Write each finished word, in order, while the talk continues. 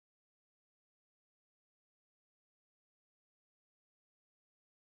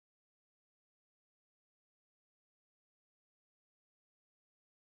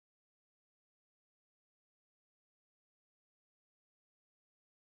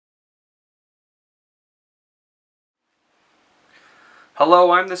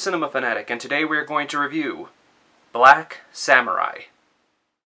Hello, I'm the Cinema Fanatic, and today we are going to review Black Samurai.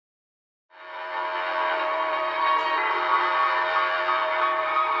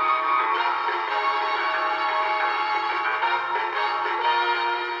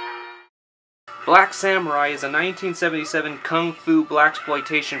 Black Samurai is a 1977 kung fu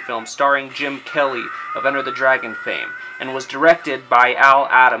blaxploitation film starring Jim Kelly of Enter the Dragon fame, and was directed by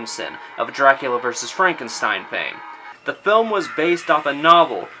Adamason of Dracula vs. Frankenstein fame. The film was based off a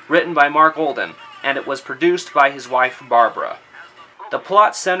novel written by Mark Olden, and it was produced by his wife Barbara. The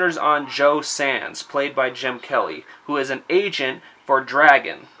plot centers on Joe Sands, played by Jim Kelly, who is an agent for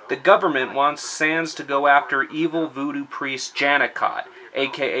Dragon. The government wants Sands to go after evil voodoo priest Janicott,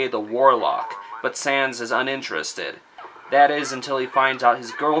 aka the Warlock, but Sands is uninterested. That is until he finds out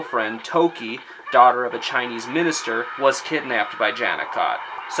his girlfriend, Toki, daughter of a Chinese minister, was kidnapped by Janicott.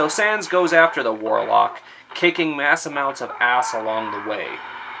 So Sands goes after the Warlock, kicking mass amounts of ass along the way.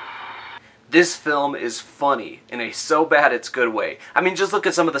 This film is funny in a so bad it's good way. I mean, just look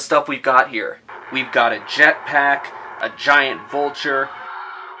at some of the stuff we've got here. We've got a jetpack, a giant vulture,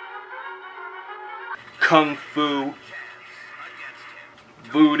 kung fu,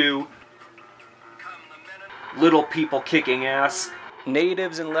 voodoo, little people kicking ass,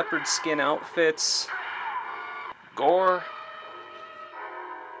 natives in leopard skin outfits, gore,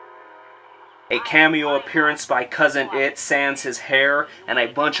 a cameo appearance by Cousin It sans his hair, and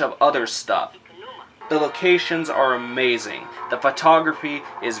a bunch of other stuff. The locations are amazing. The photography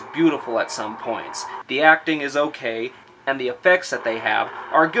is beautiful at some points. The acting is okay, and the effects that they have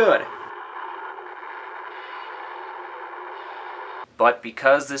are good. But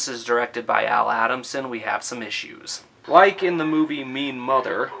because this is directed by Al Adamson, we have some issues. Like in the movie Mean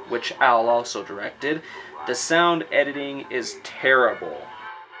Mother, which Al also directed, the sound editing is terrible.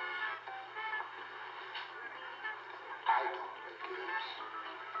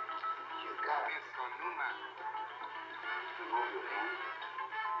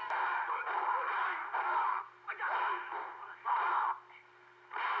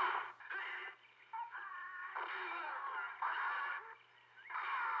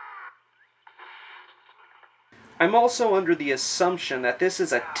 I'm also under the assumption that this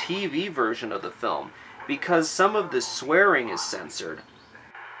is a TV version of the film, because some of the swearing is censored.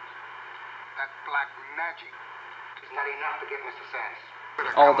 That black magic is not enough to get Mr.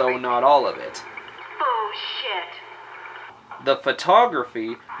 Sands. Although not all of it. Bullshit. The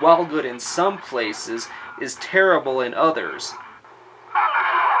photography, while good in some places, is terrible in others.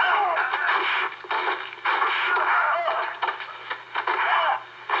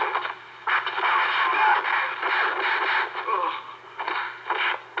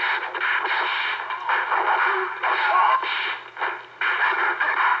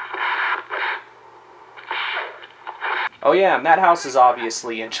 Oh yeah, and that house is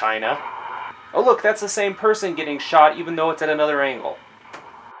obviously in China. Oh look, that's the same person getting shot even though it's at another angle.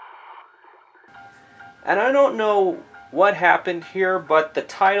 And I don't know what happened here, but the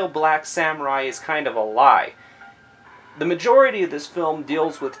title Black Samurai is kind of a lie. The majority of this film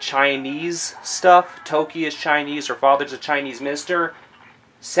deals with Chinese stuff. Toki is Chinese, her father's a Chinese minister.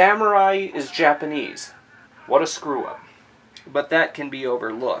 Samurai is Japanese. What a screw up. But that can be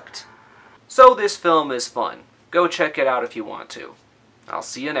overlooked. So this film is fun. Go check it out if you want to. I'll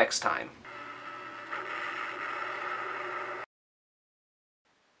see you next time.